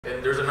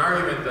And there's an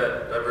argument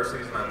that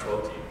diversity is not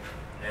Tolkien,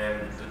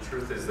 and the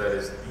truth is that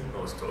it's the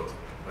most Tolkien.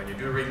 When you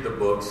do read the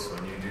books,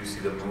 when you do see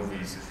the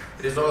movies,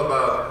 it is all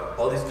about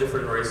all these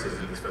different races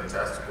in this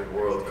fantastical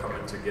world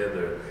coming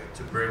together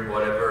to bring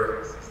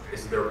whatever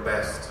is their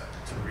best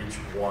to reach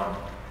one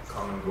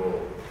common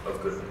goal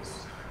of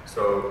goodness.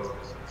 So,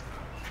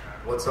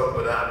 what's up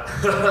with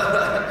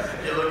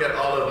that? You look at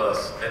all of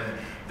us, and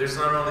there's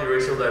not only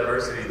racial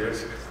diversity,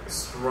 there's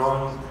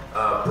strong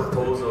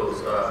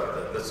proposals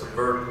that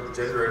subvert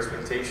gender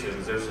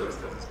expectations. There's a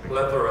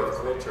plethora of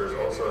cultures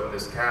also in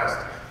this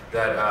cast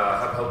that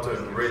have helped to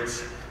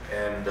enrich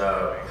and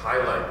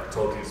highlight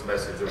Tolkien's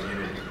message of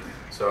unity.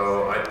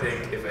 So I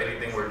think if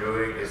anything we're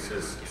doing is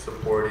just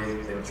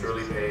supporting and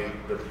truly paying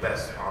the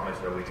best homage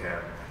that we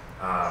can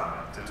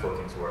to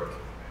Tolkien's work.